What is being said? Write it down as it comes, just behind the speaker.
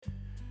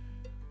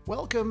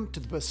Welcome to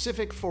the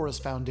Pacific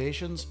Forest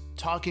Foundation's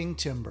Talking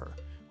Timber,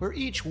 where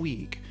each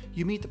week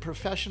you meet the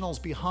professionals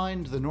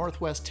behind the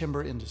Northwest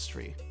timber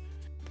industry.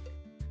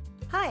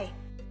 Hi,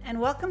 and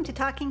welcome to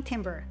Talking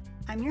Timber.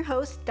 I'm your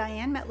host,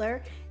 Diane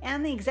Mettler,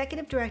 and the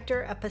Executive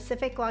Director of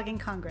Pacific Logging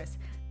Congress.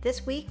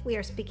 This week we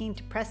are speaking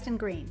to Preston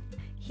Green.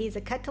 He's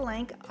a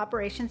cut-to-length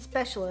operations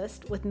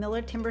specialist with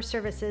Miller Timber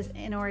Services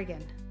in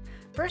Oregon.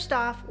 First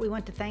off, we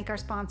want to thank our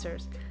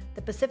sponsors,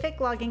 the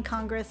Pacific Logging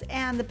Congress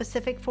and the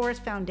Pacific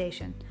Forest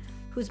Foundation,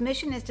 whose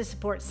mission is to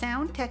support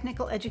sound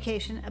technical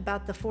education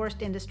about the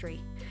forest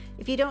industry.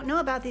 If you don't know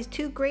about these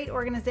two great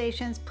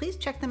organizations, please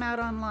check them out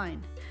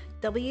online,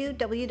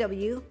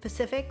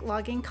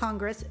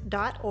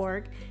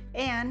 www.pacificloggingcongress.org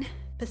and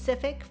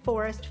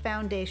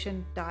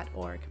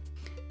pacificforestfoundation.org.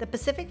 The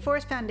Pacific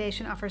Forest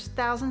Foundation offers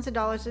thousands of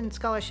dollars in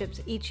scholarships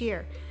each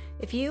year.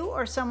 If you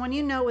or someone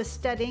you know is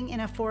studying in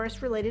a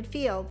forest-related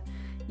field,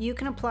 you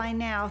can apply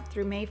now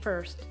through May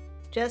 1st.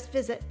 Just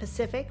visit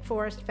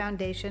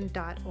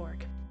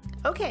pacificforestfoundation.org.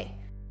 Okay,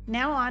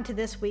 now on to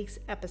this week's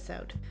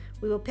episode.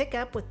 We will pick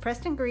up with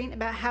Preston Green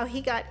about how he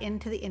got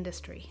into the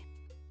industry.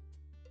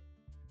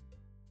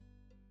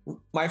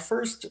 My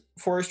first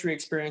forestry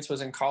experience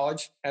was in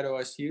college at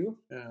OSU.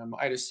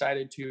 I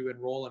decided to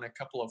enroll in a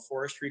couple of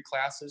forestry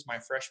classes my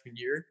freshman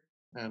year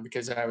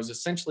because I was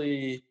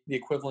essentially the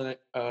equivalent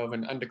of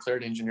an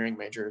undeclared engineering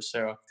major.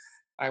 So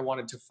I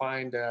wanted to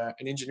find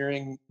an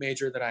engineering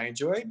major that I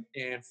enjoyed,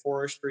 and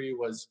forestry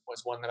was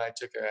one that I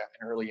took an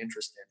early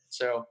interest in.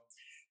 So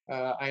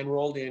I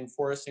enrolled in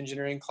forest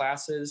engineering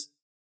classes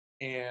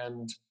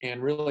and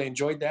really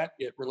enjoyed that.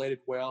 It related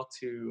well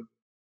to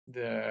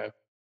the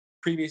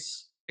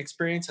previous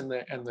experience and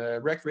the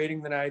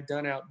recreating that I had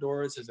done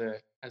outdoors as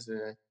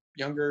a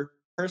younger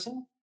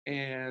person,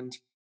 and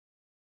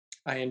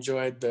I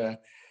enjoyed the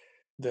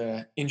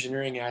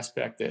engineering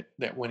aspect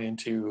that went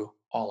into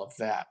all of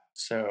that.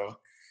 So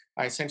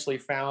I essentially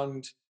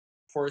found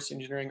forest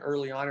engineering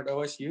early on at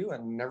OSU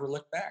and never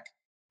looked back.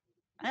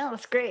 Oh,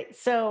 that's great.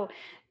 So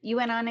you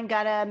went on and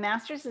got a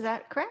master's, is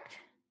that correct?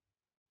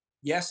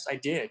 Yes, I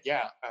did.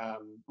 Yeah.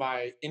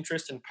 My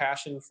interest and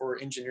passion for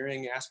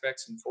engineering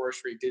aspects in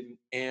forestry didn't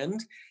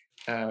end.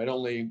 It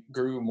only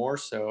grew more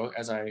so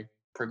as I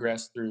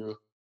progressed through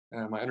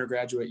my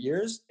undergraduate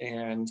years.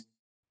 And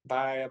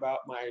by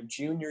about my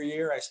junior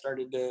year, I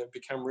started to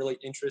become really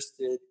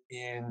interested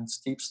in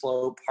steep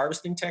slope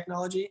harvesting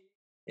technology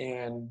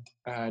and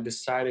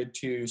decided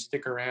to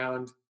stick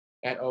around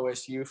at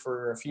OSU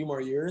for a few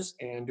more years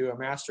and do a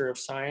Master of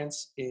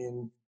Science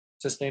in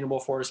Sustainable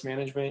Forest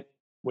Management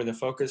with a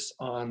focus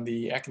on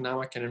the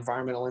economic and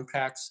environmental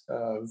impacts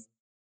of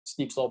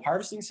steep slope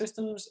harvesting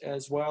systems,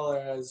 as well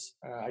as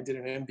I did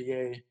an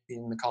MBA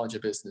in the College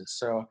of Business.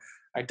 So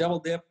I double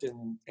dipped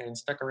and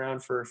stuck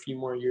around for a few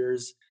more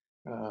years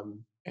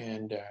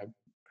and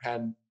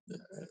had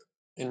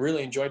and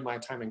really enjoyed my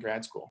time in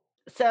grad school.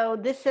 So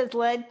this has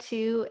led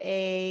to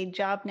a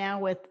job now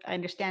with, I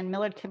understand,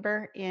 Miller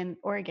Timber in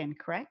Oregon,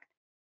 correct?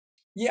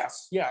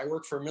 Yes, yeah, I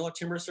work for Miller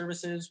Timber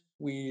Services.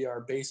 We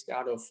are based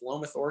out of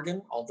Philomath,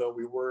 Oregon, although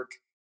we work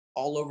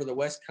all over the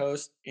West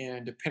Coast,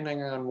 and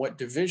depending on what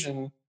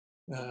division,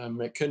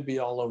 it could be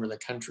all over the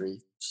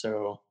country.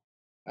 So,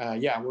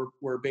 yeah,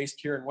 we're based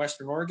here in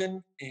Western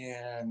Oregon,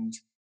 and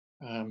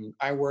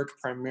I work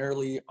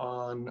primarily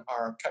on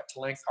our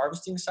cut-to-length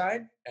harvesting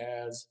side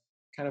as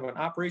kind of an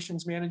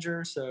operations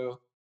manager.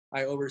 So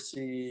I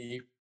oversee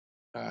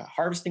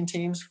harvesting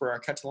teams for our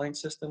cut-to-length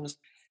systems,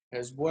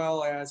 as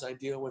well as I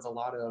deal with a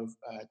lot of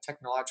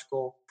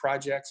technological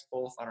projects,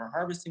 both on our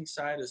harvesting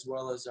side as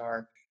well as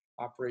our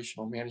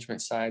operational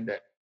management side,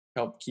 that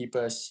help keep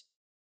us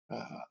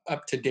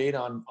up to date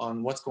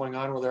on what's going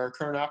on with our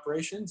current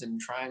operations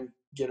and try and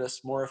get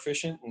us more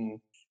efficient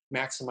and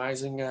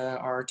maximizing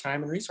our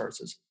time and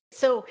resources.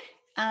 So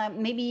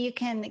maybe you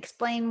can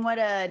explain what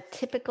a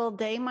typical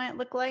day might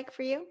look like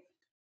for you?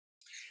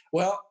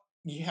 Well,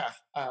 yeah,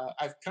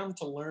 I've come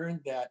to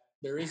learn that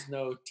there is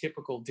no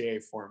typical day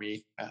for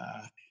me.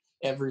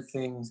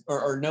 Everything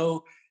or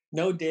no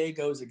day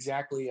goes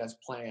exactly as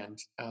planned.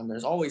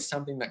 There's always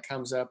something that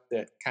comes up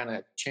that kind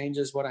of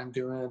changes what I'm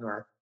doing,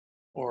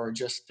 or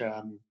just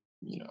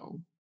you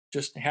know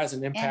just has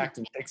an Yeah. impact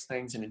and takes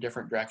things in a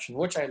different direction,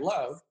 which I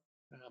love.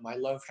 I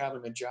love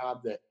having a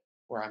job that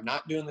where I'm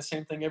not doing the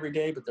same thing every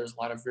day, but there's a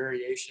lot of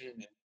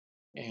variation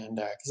and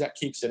because that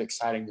keeps it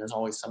exciting. There's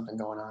always something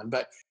going on.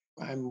 But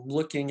I'm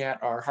looking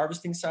at our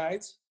harvesting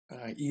sides,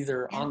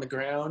 either Yeah. on the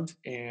ground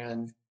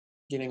and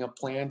getting a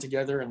plan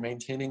together and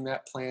maintaining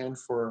that plan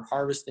for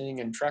harvesting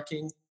and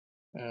trucking,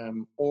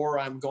 or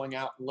I'm going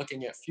out and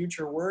looking at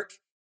future work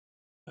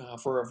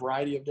for a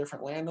variety of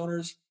different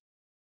landowners,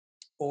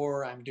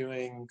 or I'm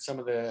doing some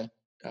of the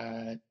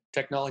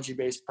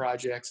technology-based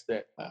projects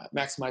that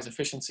maximize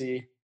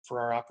efficiency for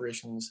our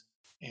operations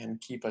and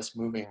keep us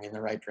moving in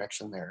the right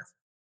direction there.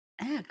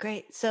 Ah,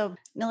 great. So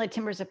Miller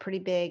Timber is a pretty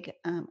big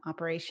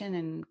operation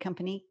and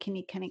company. Can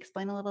you kind of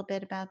explain a little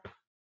bit about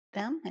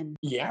them? And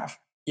Yeah,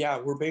 yeah,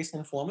 we're based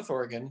in Philomath,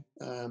 Oregon.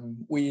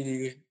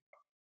 We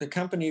The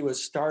company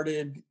was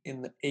started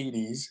in the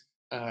 '80s,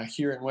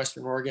 here in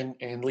Western Oregon,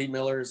 and Lee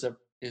Miller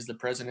is the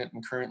president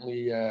and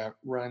currently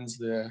runs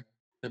the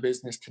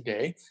business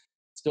today.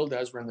 Still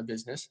does run the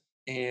business,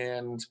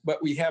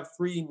 but we have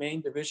three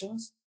main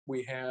divisions.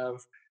 We have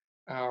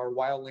our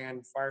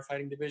wildland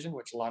firefighting division,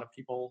 which a lot of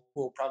people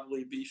will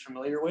probably be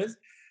familiar with.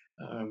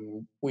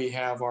 We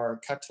have our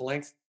cut to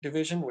length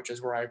division, which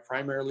is where I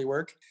primarily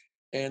work.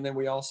 And then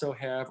we also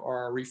have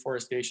our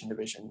reforestation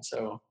division.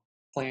 So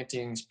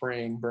planting,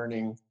 spraying,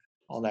 burning,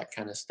 all that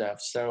kind of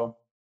stuff. So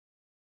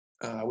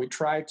we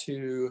try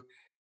to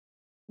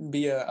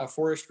be a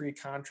forestry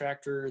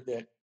contractor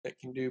that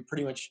can do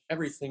pretty much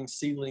everything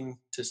seedling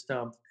to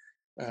stump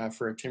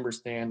for a timber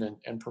stand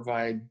and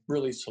provide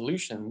really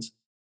solutions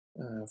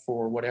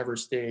for whatever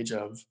stage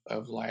of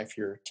life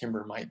your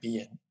timber might be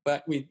in.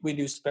 But we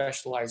do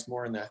specialize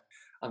more on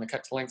the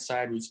cut to length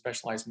side. We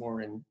specialize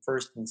more in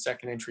first and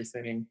second entry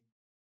thinning.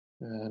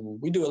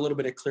 We do a little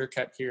bit of clear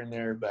cut here and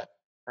there, but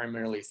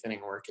primarily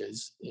thinning work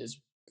is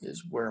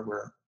where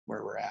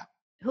we're at.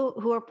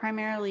 Who are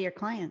primarily your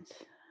clients?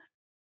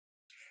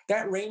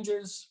 That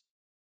ranges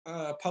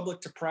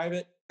public to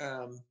private.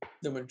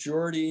 The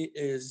majority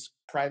is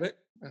private,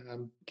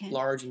 Okay.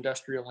 large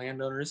industrial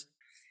landowners,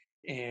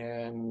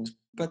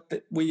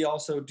 but we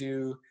also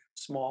do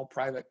small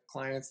private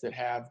clients that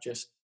have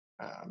just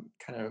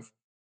kind of,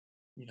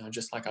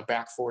 just like a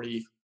back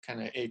 40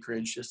 kind of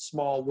acreage, just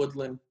small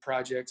woodland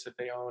projects that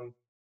they own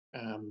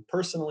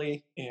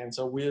personally. And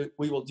so we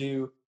will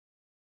do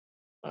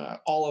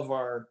all of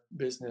our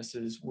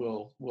businesses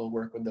will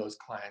work with those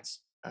clients.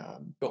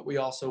 But we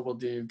also will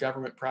do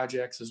government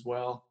projects as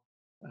well.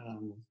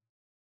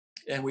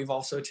 And we've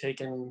also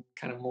taken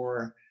kind of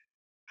more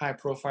high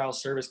profile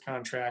service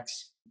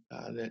contracts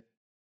that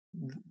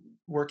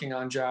working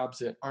on jobs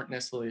that aren't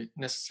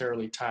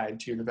necessarily tied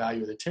to the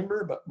value of the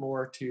timber, but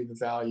more to the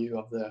value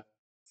of the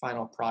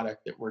final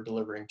product that we're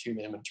delivering to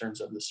them in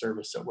terms of the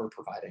service that we're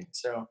providing.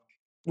 So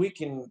we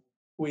can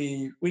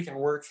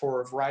work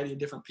for a variety of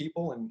different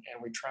people, and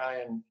we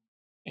try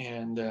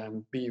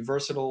and be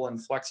versatile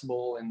and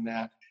flexible in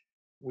that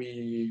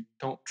we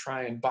don't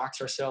try and box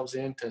ourselves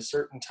into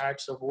certain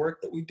types of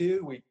work that we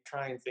do. We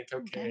try and think,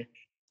 okay,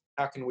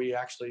 how can we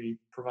actually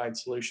provide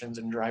solutions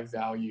and drive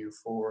value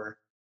for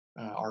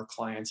our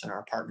clients and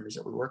our partners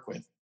that we work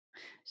with?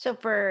 So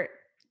for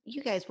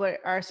you guys, what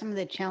are some of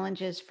the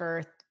challenges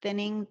for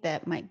thinning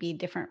that might be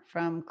different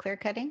from clear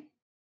cutting?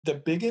 The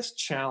biggest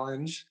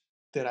challenge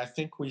that I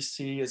think we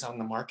see is on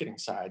the marketing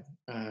side,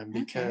 Okay.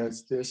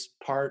 because this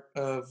part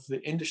of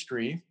the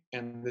industry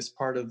and this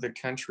part of the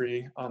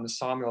country on the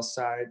sawmill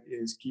side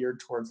is geared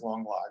towards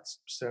long logs.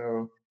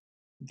 So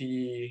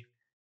the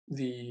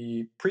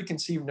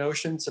preconceived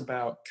notions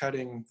about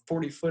cutting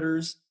 40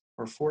 footers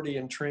or 40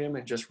 in trim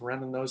and just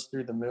running those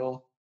through the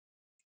mill,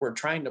 we're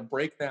trying to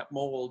break that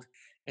mold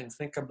and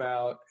think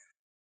about,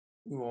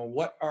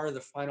 what are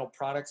the final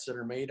products that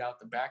are made out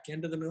the back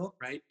end of the mill,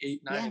 right?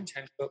 8, 9, Yeah. and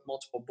 10-foot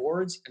multiple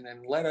boards, and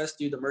then let us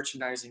do the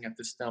merchandising at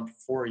the stump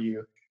for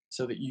you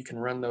so that you can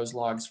run those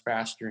logs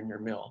faster in your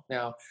mill.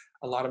 Now,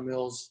 a lot of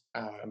mills,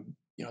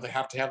 they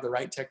have to have the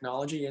right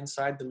technology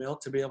inside the mill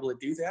to be able to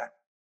do that.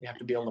 They have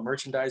to be able to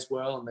merchandise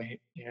well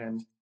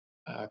and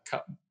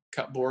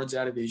cut boards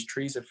out of these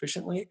trees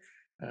efficiently.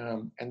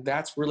 And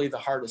that's really the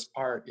hardest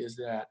part, is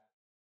that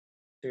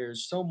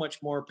there's so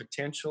much more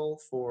potential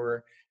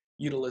for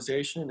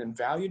utilization and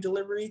value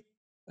delivery.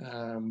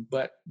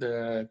 But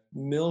the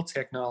mill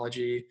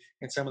technology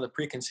and some of the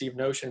preconceived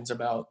notions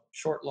about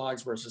short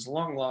logs versus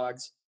long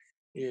logs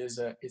is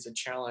a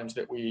challenge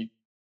that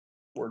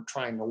we're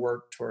trying to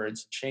work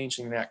towards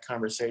changing that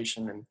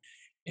conversation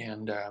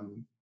and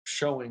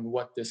showing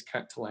what this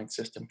cut to length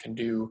system can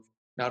do,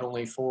 not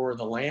only for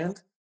the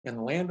land and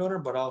the landowner,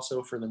 but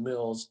also for the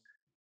mills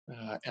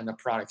and the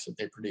products that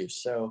they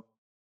produce. So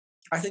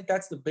I think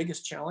that's the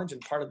biggest challenge,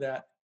 and part of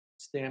that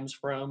stems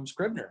from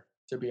Scribner,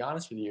 to be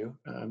honest with you,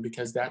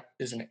 because that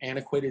is an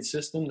antiquated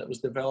system that was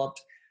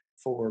developed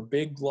for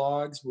big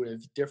logs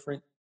with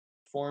different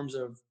forms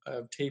of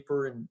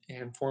taper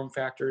and form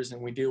factors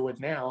than we deal with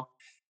now.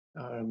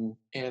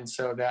 And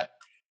so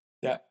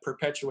that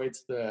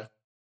perpetuates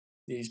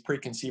these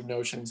preconceived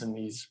notions and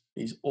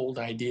these old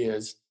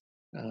ideas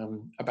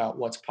about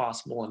what's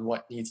possible and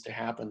what needs to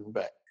happen.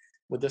 But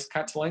with this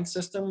cut to length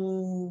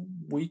system,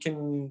 we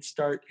can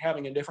start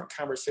having a different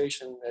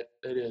conversation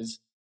that is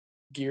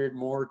geared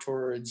more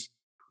towards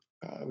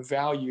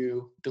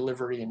value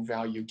delivery and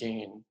value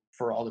gain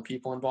for all the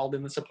people involved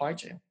in the supply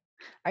chain.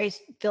 Are you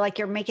feel like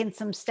you're making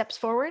some steps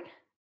forward?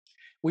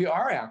 We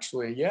are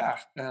actually, yeah.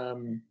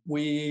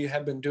 We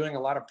have been doing a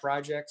lot of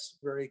projects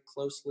very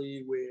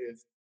closely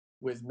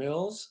with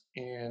mills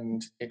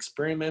and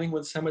experimenting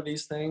with some of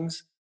these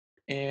things.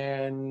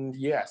 And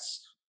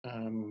yes,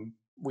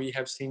 we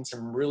have seen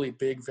some really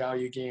big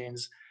value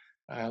gains,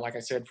 like I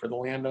said, for the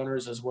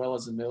landowners as well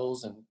as the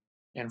mills,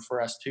 and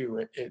for us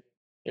too.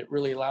 It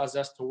really allows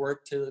us to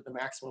work to the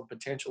maximum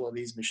potential of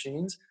these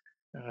machines,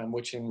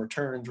 which in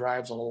return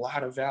drives a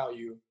lot of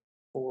value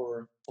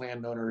for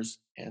landowners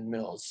and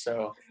mills.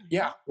 So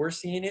yeah, we're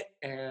seeing it,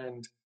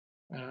 and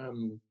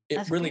It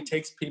That's really great.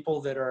 takes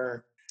people that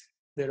are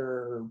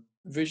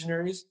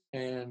visionaries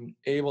and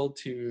able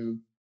to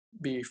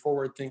be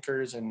forward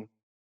thinkers and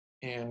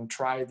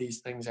try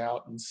these things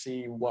out and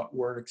see what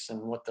works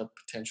and what the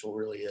potential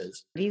really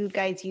is. Do you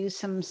guys use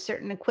some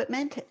certain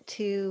equipment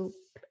to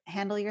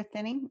handle your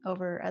thinning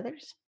over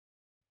others?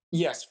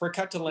 Yes, for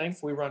cut to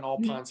length, we run all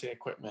Mhm. Ponce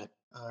equipment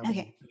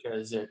Okay.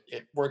 because it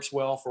works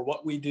well for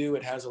what we do.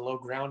 It has a low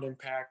ground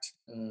impact.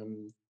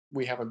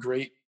 We have a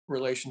great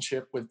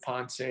relationship with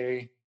Ponce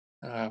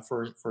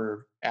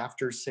for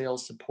after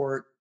sales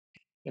support,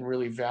 and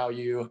really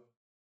value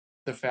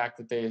the fact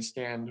that they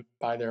stand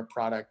by their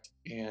product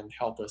and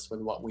help us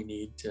with what we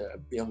need to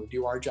be able to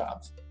do our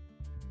jobs.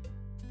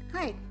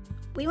 Hi.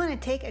 We want to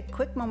take a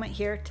quick moment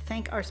here to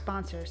thank our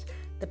sponsors,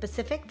 the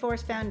Pacific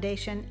Forest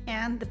Foundation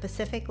and the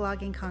Pacific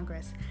Logging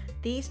Congress.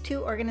 These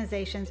two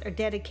organizations are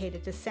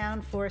dedicated to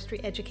sound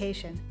forestry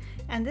education.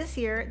 And this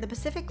year, the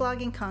Pacific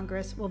Logging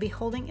Congress will be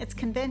holding its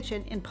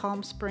convention in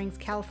Palm Springs,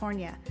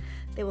 California.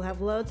 They will have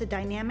loads of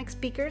dynamic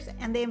speakers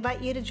and they invite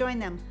you to join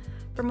them.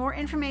 For more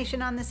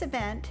information on this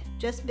event,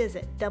 just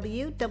visit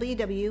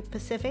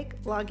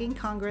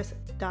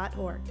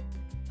www.pacificloggingcongress.org.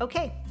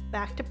 Okay,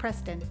 back to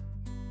Preston.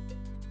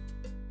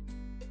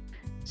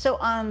 So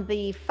on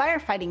the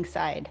firefighting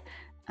side,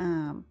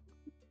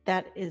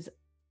 that is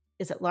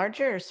it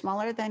larger or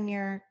smaller than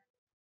your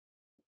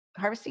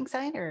harvesting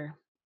side or?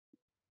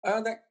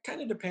 That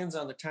kind of depends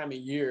on the time of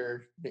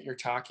year that you're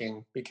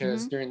talking,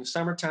 because Mhm. during the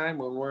summertime,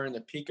 when we're in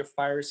the peak of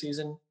fire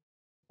season,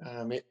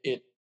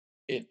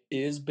 it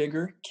is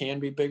bigger, can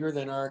be bigger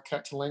than our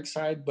cut to length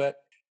side. But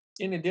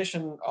in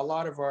addition, a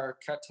lot of our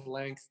cut to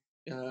length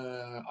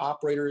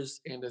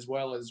operators and as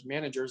well as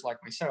managers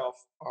like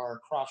myself are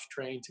cross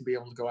trained to be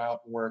able to go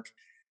out and work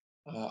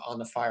on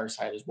the fire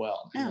side as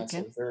well, and Oh, that's a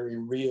okay. very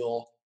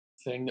real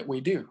thing that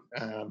we do.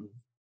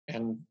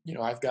 And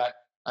I've got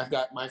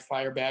my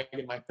fire bag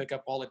in my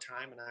pickup all the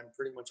time, and I'm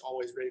pretty much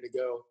always ready to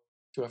go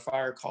to a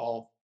fire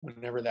call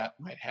whenever that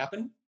might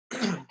happen.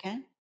 Okay.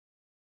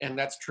 And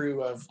that's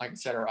true of, like I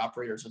said, our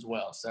operators as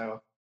well.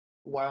 So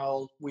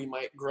while we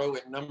might grow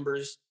in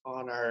numbers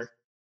on our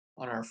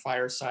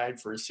fire side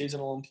for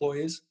seasonal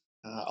employees,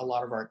 a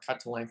lot of our cut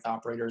to length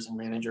operators and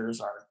managers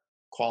are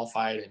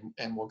qualified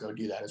and will go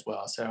do that as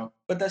well. So,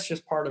 but that's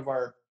just part of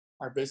our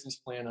business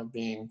plan of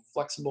being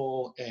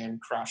flexible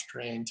and cross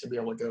trained to be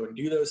able to go and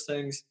do those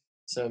things,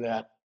 so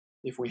that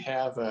if we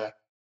have a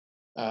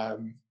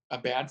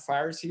bad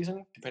fire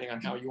season, depending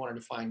on how you want to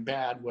define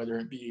bad, whether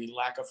it be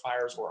lack of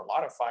fires or a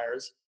lot of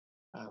fires,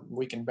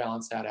 we can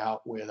balance that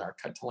out with our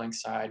cut to length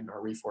side and our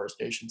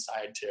reforestation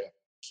side to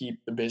keep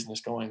the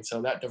business going.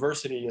 So that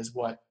diversity is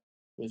what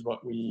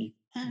we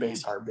Oh, yeah.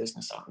 base our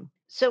business on.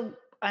 So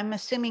I'm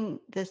assuming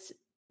this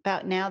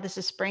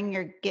is spring,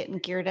 you're getting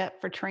geared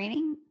up for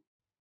training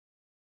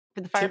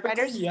for the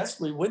Typically, firefighters? yes,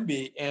 we would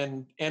be,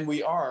 and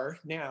we are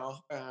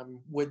now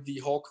with the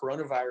whole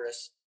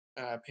coronavirus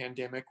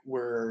pandemic.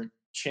 We're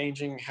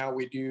changing how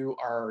we do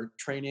our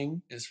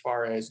training as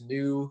far as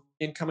new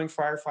incoming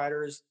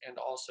firefighters, and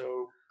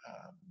also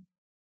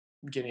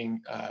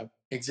getting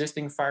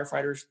existing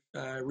firefighters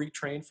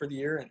retrained for the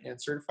year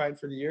and certified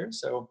for the year.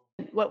 So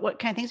What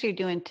kind of things are you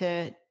doing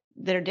that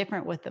are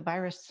different with the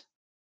virus?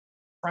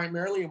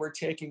 primarily, we're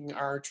taking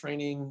our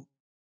training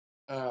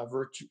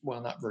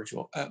well, not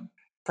virtual.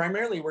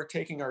 Primarily, we're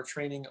taking our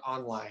training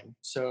online.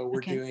 So we're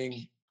Okay.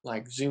 doing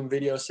like Zoom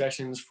video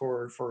sessions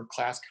for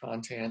class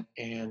content,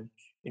 and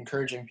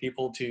encouraging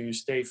people to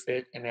stay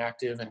fit and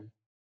active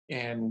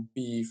and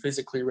be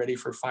physically ready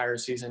for fire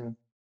season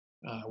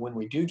when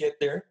we do get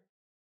there.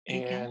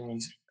 Okay.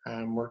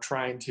 And we're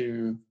trying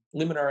to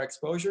limit our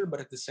exposure, but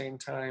at the same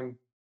time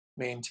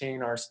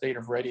maintain our state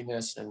of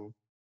readiness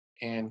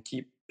and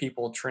keep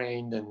people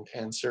trained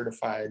and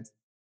certified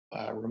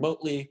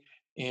remotely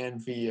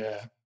and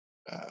via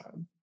uh,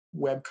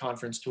 web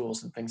conference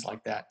tools and things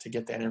like that to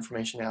get that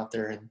information out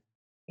there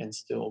and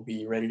still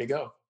be ready to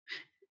go.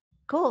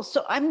 Cool.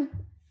 So I'm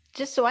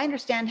just so I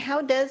understand,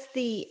 how does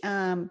the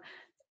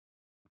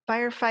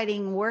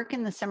firefighting work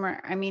in the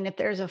summer? I mean, if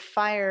there's a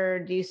fire,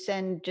 do you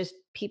send just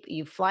people,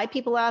 you fly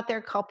people out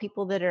there, call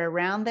people that are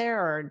around there,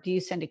 or do you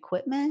send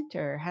equipment,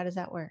 or how does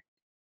that work?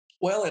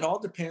 Well, it all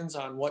depends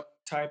on what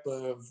type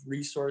of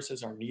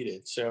resources are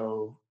needed.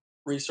 So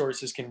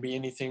resources can be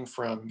anything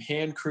from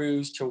hand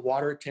crews to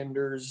water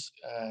tenders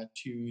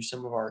to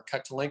some of our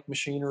cut to length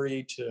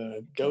machinery to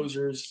Okay.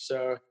 dozers.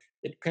 So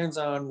it depends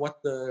on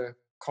what the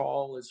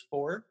call is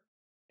for.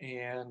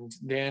 And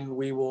then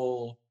we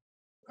will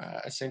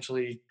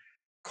essentially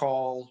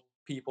call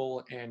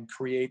people and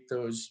create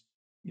those,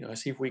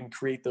 see if we can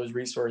create those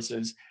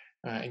resources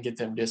and get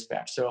them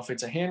dispatched. So if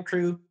it's a hand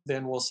crew,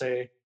 then we'll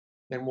say,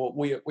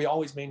 we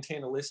always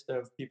maintain a list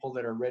of people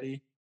that are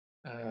ready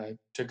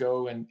to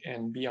go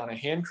and be on a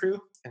hand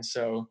crew. And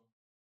so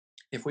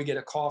if we get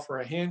a call for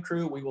a hand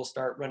crew, we will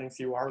start running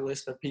through our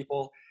list of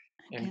people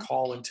and Okay.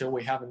 call until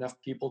we have enough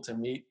people to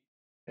meet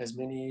as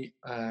many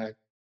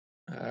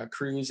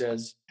crews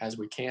as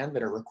we can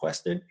that are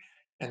requested,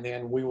 and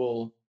then we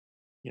will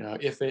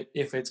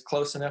if it's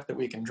close enough that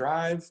we can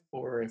drive,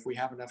 or if we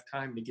have enough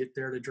time to get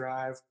there to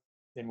drive,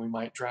 then we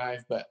might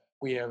drive. But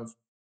we have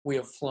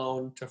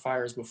flown to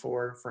fires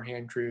before for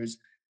hand crews.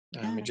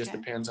 Oh, It just okay.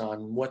 depends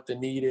on what the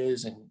need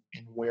is and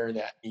where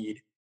that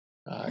need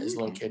is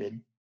Okay.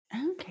 located.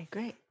 Okay,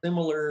 great.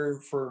 Similar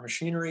for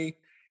machinery.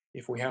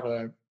 If we have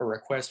a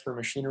request for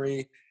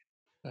machinery,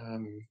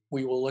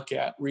 we will look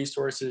at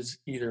resources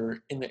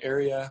either in the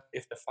area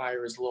if the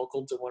fire is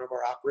local to one of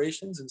our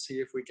operations and see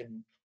if we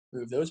can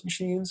move those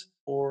machines,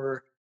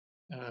 or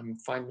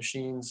find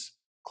machines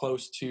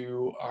close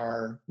to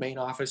our main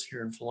office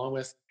here in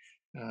Philomath.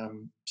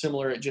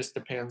 Similar, it just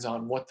depends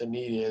on what the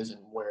need is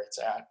and where it's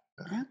at.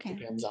 Okay.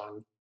 Depends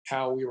on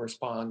how we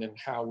respond and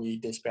how we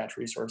dispatch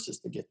resources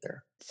to get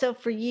there. So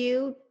for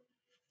you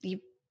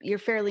you're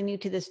fairly new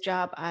to this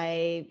job,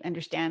 I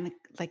understand,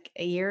 like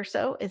a year or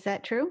so. Is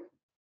that true?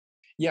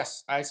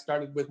 Yes, I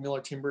started with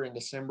Miller Timber in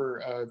December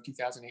of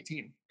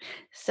 2018.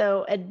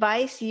 So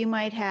advice you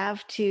might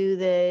have to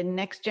the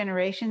next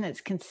generation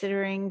that's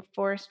considering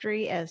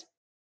forestry as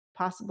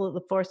possible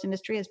the forest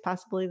industry as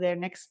possibly their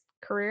next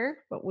career,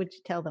 what would you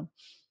tell them?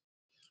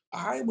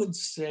 I would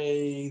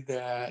say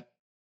that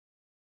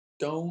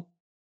don't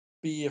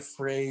be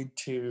afraid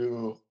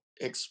to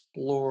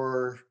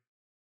explore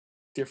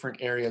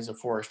different areas of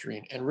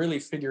forestry and really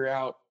figure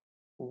out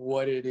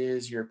what it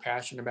is you're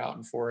passionate about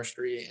in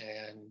forestry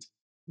and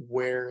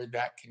where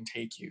that can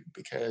take you,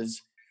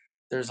 because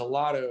there's a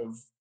lot of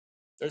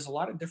there's a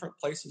lot of different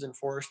places in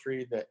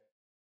forestry that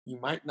you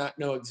might not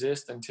know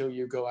exist until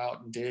you go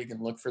out and dig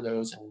and look for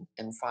those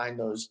and find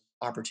those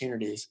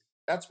opportunities.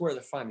 That's where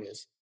the fun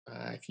is.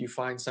 If you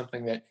find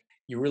something that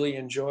you really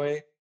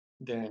enjoy,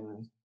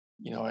 then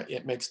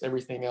it makes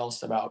everything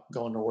else about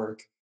going to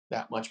work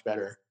that much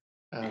better.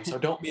 So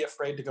don't be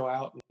afraid to go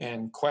out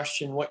and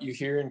question what you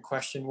hear and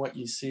question what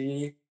you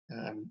see.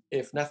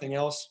 If nothing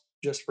else,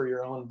 just for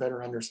your own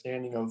better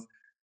understanding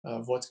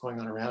of what's going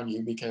on around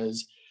you,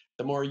 because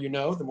the more you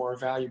know, the more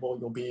valuable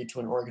you'll be to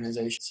an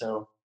organization.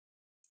 So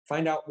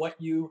find out what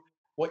you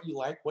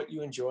like, what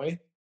you enjoy.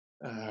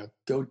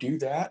 Go do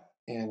that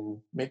and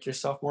make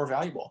yourself more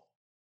valuable.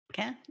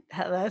 Okay,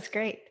 that's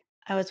great.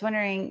 I was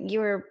wondering, you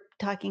were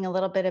talking a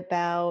little bit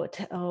about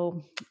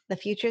the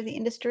future of the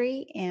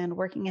industry and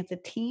working as a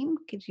team.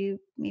 Could you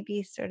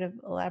maybe sort of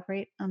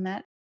elaborate on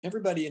that?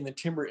 Everybody in the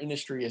timber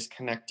industry is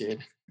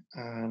connected,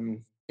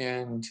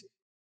 and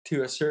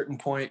to a certain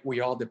point,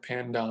 we all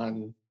depend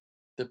on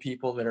the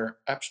people that are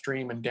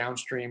upstream and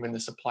downstream in the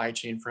supply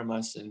chain from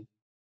us,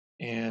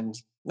 and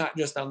not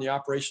just on the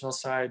operational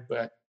side,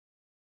 but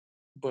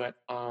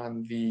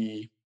on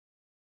the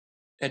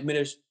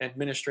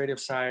administrative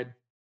side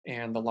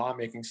and the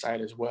lawmaking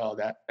side as well.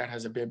 That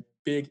has a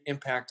big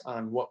impact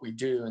on what we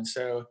do. And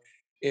so,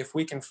 if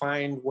we can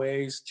find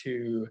ways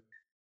to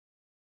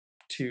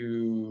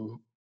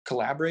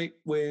collaborate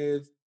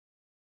with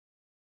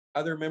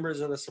other members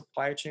of the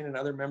supply chain and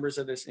other members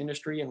of this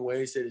industry in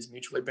ways that is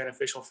mutually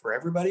beneficial for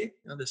everybody,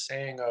 the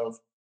saying of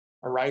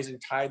a rising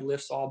tide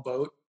lifts all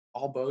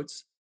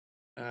boats,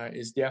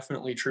 is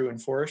definitely true in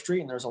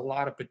forestry, and there's a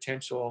lot of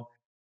potential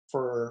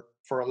for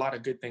a lot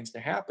of good things to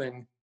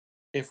happen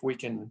if we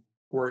can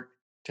work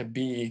to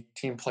be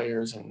team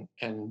players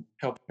and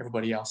help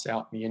everybody else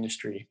out in the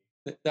industry.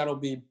 That'll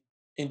be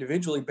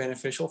individually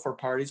beneficial for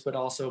parties, but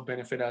also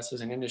benefit us as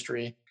an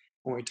industry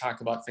when we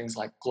talk about things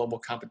like global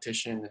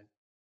competition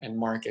and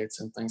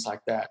markets and things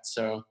like that.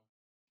 So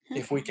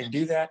if we Okay. can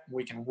do that,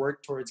 we can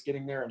work towards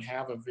getting there and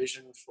have a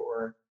vision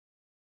for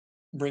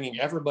bringing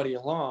everybody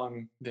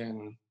along,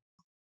 then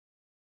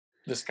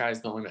the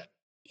sky's the limit.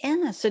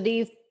 Yeah. So, do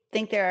you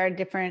think there are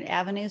different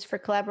avenues for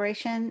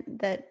collaboration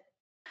that?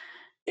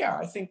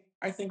 Yeah,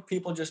 I think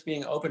people just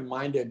being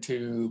open-minded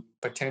to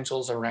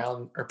potentials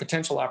around or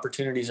potential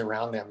opportunities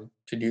around them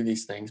to do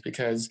these things,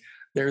 because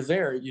they're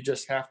there. You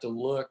just have to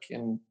look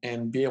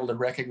and be able to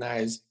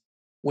recognize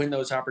when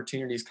those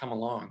opportunities come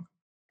along.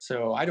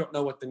 So I don't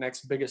know what the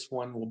next biggest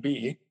one will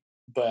be,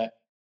 but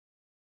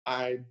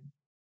I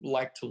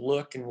like to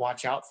look and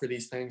watch out for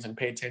these things and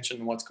pay attention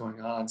to what's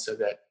going on so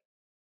that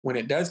when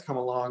it does come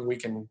along, we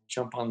can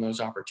jump on those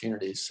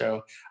opportunities.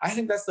 So I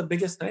think that's the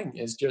biggest thing,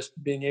 is just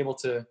being able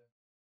to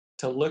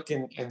look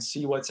and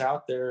see what's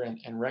out there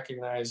and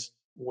recognize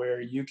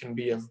where you can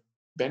be of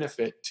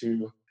benefit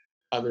to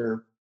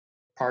other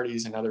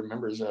parties and other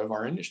members of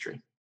our industry.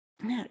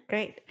 Yeah,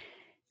 great.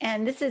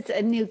 And this is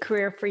a new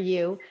career for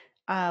you.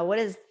 What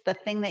is the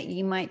thing that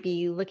you might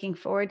be looking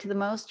forward to the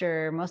most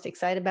or most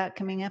excited about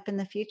coming up in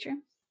the future?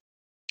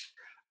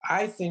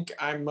 I think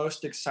I'm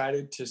most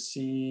excited to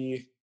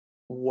see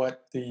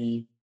what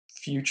the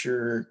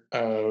future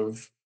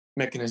of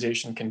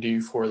mechanization can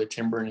do for the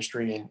timber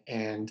industry,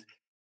 and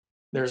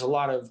there's a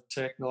lot of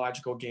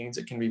technological gains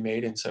that can be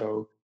made, and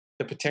so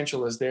the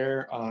potential is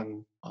there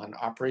on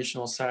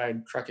operational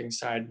side, trucking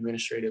side,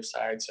 administrative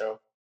side. So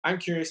I'm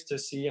curious to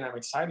see, and I'm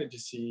excited to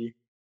see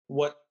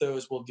what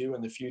those will do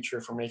in the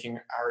future for making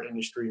our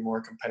industry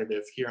more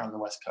competitive here on the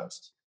West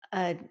Coast.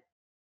 Uh,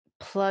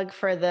 plug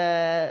for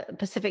the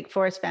Pacific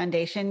Forest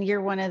Foundation.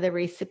 You're one of the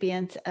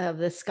recipients of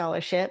the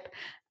scholarship.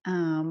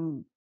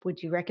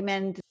 Would you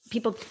recommend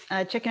people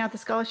checking out the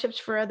scholarships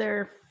for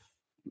other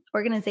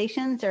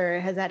organizations, or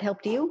has that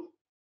helped you?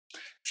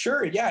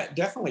 Sure, yeah, it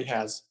definitely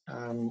has.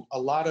 A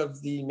lot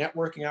of the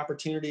networking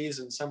opportunities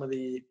and some of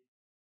the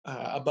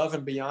above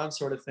and beyond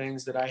sort of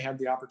things that I had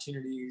the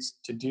opportunities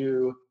to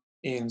do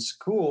in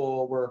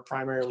school were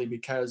primarily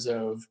because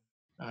of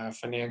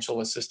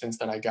financial assistance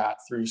that I got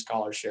through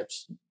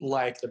scholarships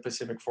like the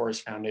Pacific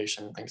Forest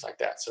Foundation and things like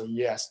that. So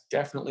yes,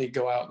 definitely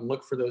go out and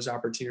look for those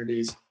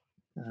opportunities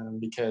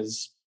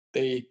because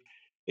they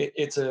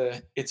it's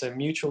a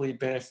mutually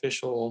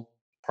beneficial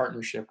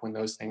partnership when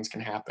those things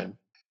can happen,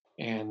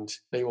 and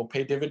they will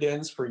pay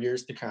dividends for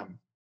years to come.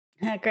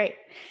 Great.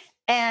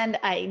 And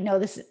I know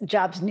this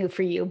job's new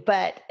for you,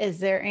 but is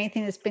there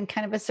anything that's been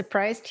kind of a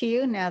surprise to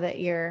you now that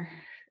you're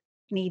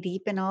knee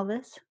deep in all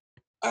this?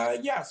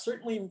 Yeah,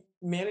 certainly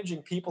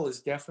managing people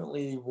is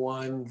definitely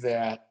one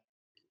that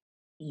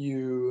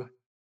you,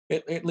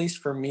 at least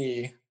for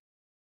me,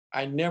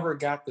 I never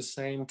got the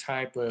same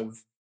type of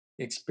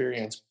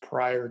experience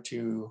prior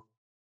to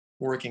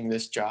working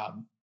this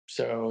job.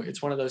 So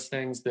it's one of those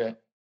things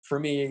that for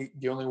me,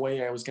 the only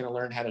way I was going to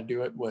learn how to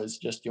do it was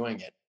just doing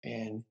it.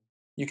 And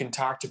you can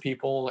talk to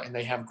people and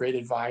they have great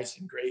advice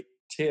and great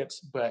tips,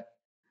 but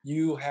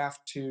you have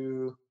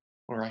to,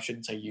 or I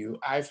shouldn't say you,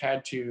 I've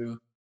had to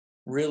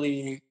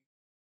really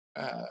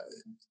uh,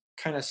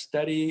 kind of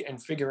study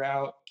and figure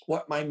out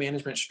what my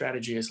management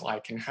strategy is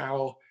like and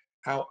how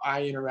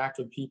I interact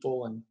with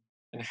people and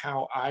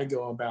how I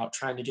go about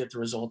trying to get the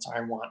results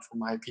I want from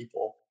my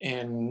people.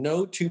 And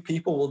no two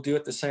people will do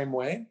it the same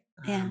way,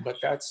 Yeah. but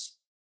that's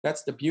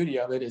the beauty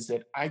of it is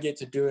that I get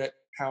to do it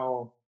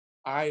how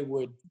I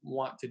would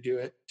want to do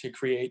it to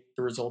create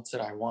the results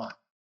that I want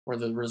or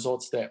the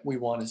results that we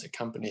want as a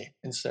company.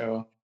 And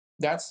so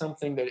that's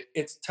something that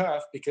it's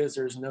tough because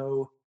there's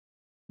no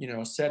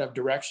set of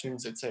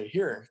directions that say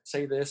here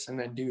say this and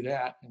then do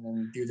that and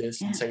then do this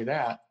and Yeah. say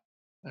that.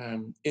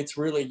 It's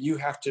really you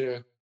have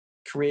to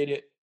create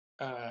it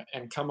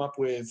and come up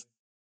with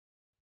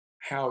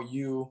how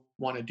you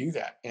want to do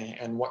that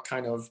and what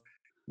kind of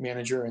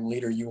manager and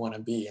leader you want to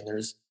be. And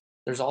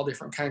there's all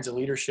different kinds of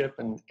leadership,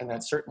 and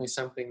that's certainly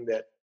something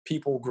that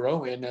people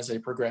grow in as they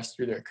progress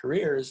through their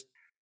careers.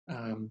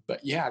 But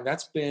yeah,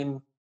 that's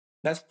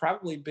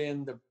probably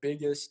been the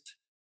biggest,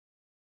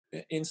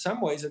 in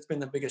some ways it's been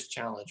the biggest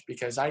challenge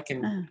because Uh, I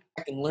can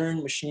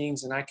learn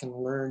machines and I can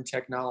learn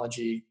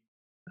technology,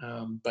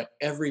 but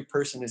every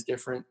person is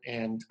different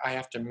and I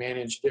have to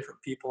manage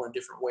different people in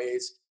different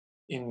ways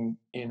in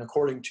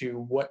according to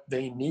what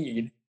they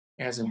need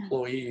as yeah.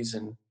 employees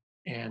and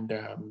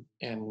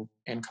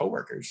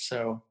coworkers.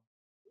 So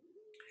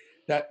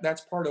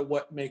that's part of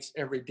what makes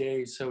every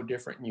day so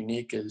different and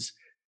unique is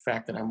the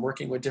fact that I'm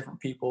working with different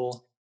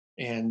people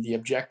and the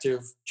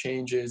objective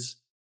changes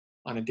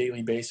on a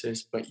daily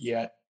basis, but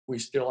yet we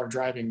still are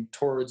driving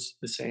towards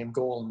the same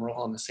goal and we're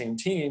all on the same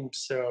team.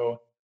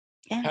 So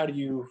Yeah. how do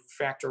you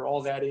factor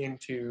all that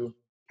into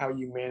how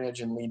you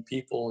manage and lead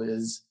people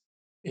is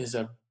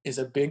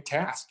a big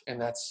task, and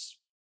that's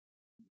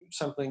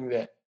something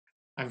that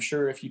I'm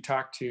sure if you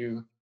talk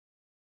to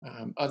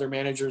other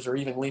managers or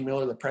even Lee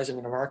Miller, the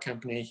president of our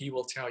company, he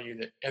will tell you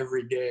that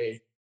every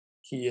day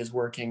he is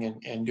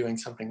working and doing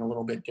something a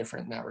little bit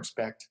different in that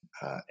respect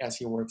as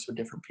he works with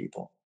different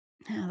people.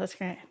 Oh, that's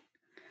great.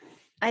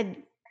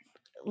 I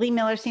Lee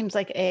Miller seems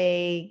like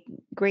a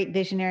great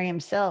visionary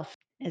himself.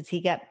 Has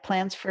he got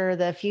plans for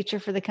the future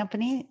for the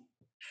company?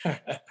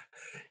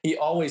 He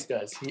always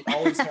does. He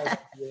always has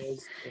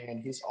ideas,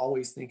 and he's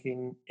always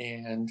thinking.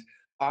 And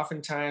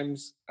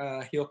oftentimes,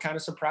 he'll kind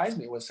of surprise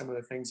me with some of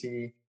the things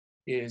he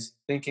is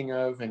thinking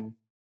of, and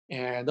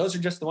those are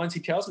just the ones he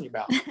tells me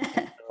about.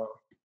 And so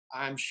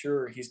I'm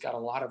sure he's got a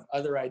lot of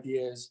other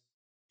ideas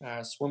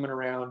swimming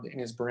around in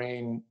his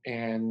brain.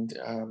 And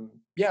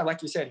yeah,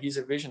 like you said, he's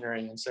a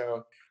visionary, and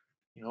so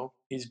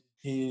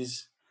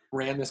he's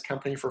ran this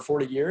company for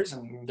 40 years,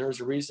 and there's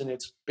a reason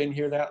it's been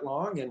here that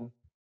long, and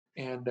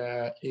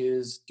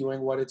is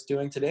doing what it's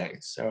doing today.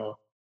 So,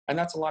 and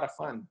that's a lot of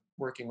fun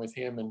working with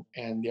him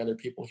and the other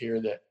people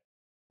here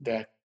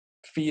that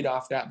feed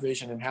off that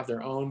vision and have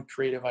their own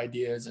creative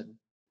ideas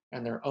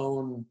and their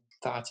own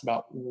thoughts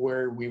about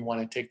where we want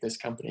to take this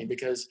company.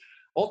 Because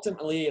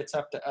ultimately, it's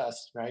up to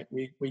us, right?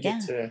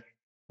 Yeah.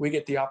 We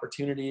get the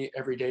opportunity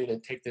every day to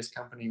take this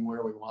company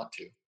where we want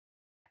to.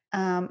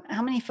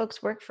 How many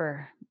folks work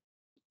for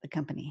the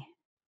company?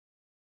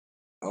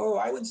 Oh,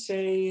 I would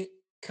say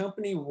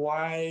company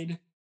wide,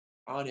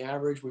 on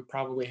average, we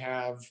probably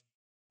have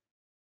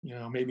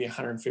maybe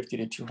 150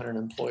 to 200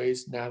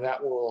 employees. Now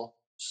that will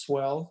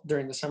swell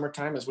during the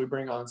summertime as we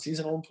bring on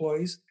seasonal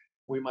employees.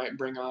 We might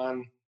bring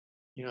on,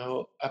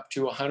 up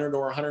to 100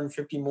 or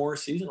 150 more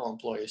seasonal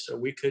employees. So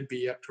we could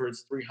be up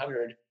towards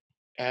 300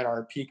 at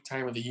our peak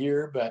time of the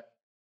year. But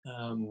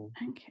um,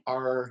 Okay.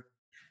 our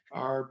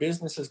our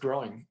business is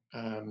growing.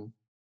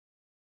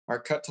 Our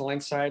cut to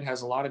length side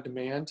has a lot of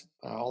demand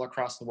all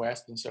across the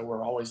West, and so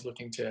we're always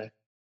looking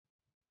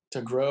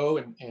grow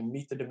and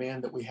meet the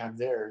demand that we have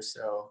there.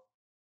 So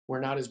we're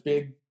not as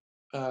big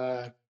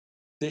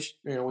this,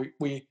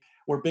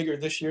 we're bigger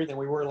this year than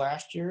we were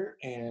last year,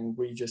 and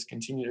we just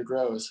continue to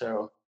grow.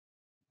 So,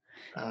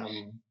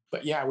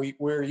 but yeah,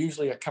 we're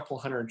usually a couple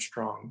hundred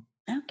strong.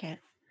 Okay.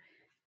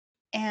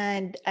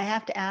 And I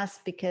have to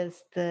ask,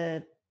 because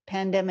the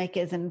pandemic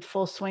is in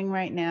full swing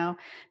right now,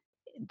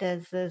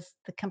 does the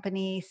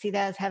company see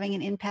that as having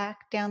an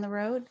impact down the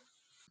road?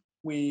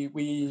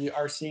 We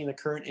are seeing the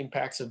current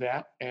impacts of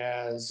that,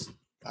 as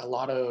a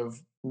lot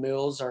of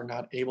mills are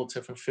not able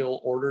to fulfill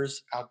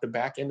orders out the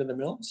back end of the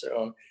mill.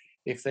 So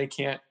if they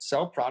can't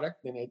sell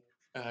product, then it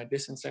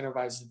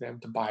disincentivizes them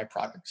to buy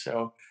product.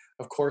 So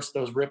of course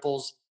those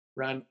ripples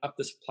run up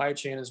the supply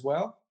chain as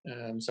well.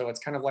 So it's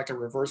kind of like a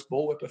reverse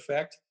bullwhip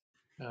effect.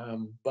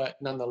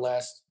 But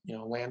nonetheless,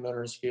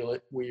 landowners feel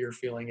it, we are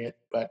feeling it,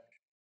 but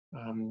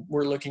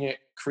we're looking at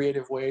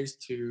creative ways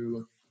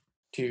to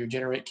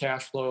generate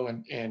cash flow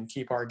and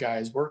keep our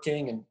guys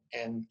working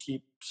and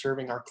keep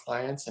serving our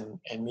clients and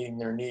meeting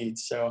their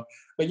needs. So,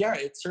 but yeah,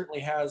 it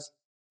certainly has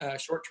a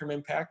short-term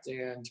impact,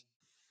 and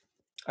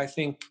I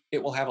think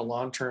it will have a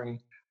long-term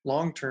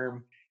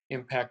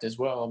impact as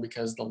well,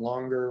 because the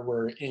longer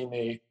we're in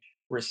a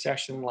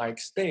recession-like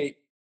state,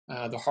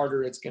 the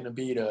harder it's going to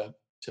be to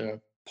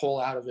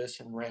pull out of this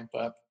and ramp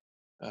up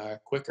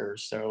quicker.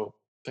 So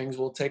things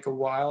will take a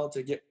while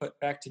to get put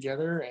back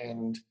together,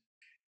 and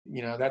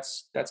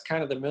that's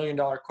kind of the $1 million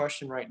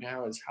question right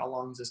now, is how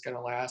long is this going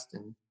to last,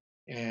 and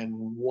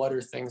what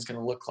are things going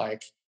to look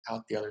like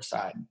out the other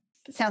side.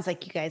 It sounds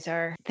like you guys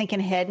are thinking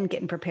ahead and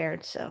getting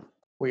prepared. So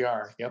we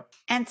are. Yep.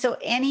 And so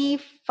any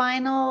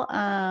final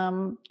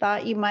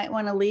thought you might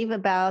want to leave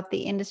about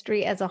the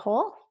industry as a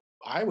whole?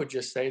 I would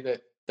just say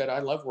that I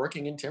love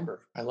working in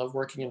timber. I love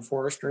working in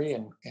forestry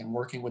and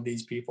working with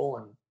these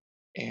people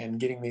and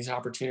getting these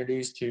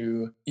opportunities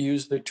to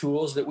use the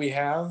tools that we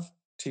have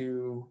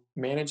to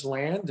manage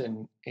land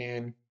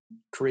and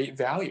create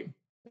value.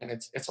 And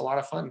it's a lot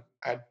of fun.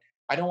 I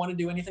don't want to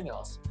do anything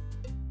else.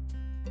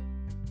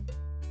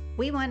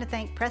 We want to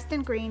thank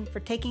Preston Green for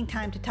taking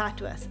time to talk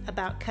to us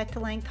about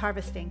cut-to-length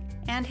harvesting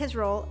and his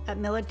role at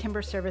Millard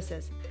Timber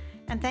Services.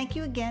 And thank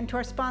you again to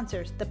our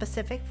sponsors, the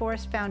Pacific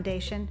Forest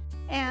Foundation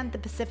and the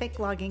Pacific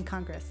Logging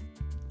Congress.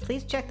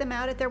 Please check them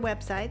out at their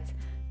websites,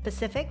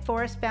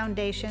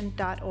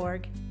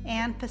 pacificforestfoundation.org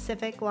and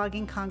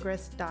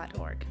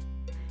pacificloggingcongress.org.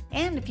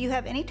 And if you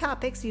have any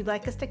topics you'd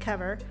like us to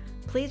cover,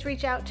 please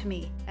reach out to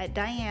me at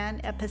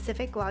Diane at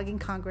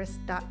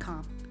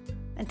pacificloggingcongress.com.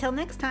 Until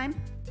next time,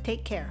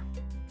 take care.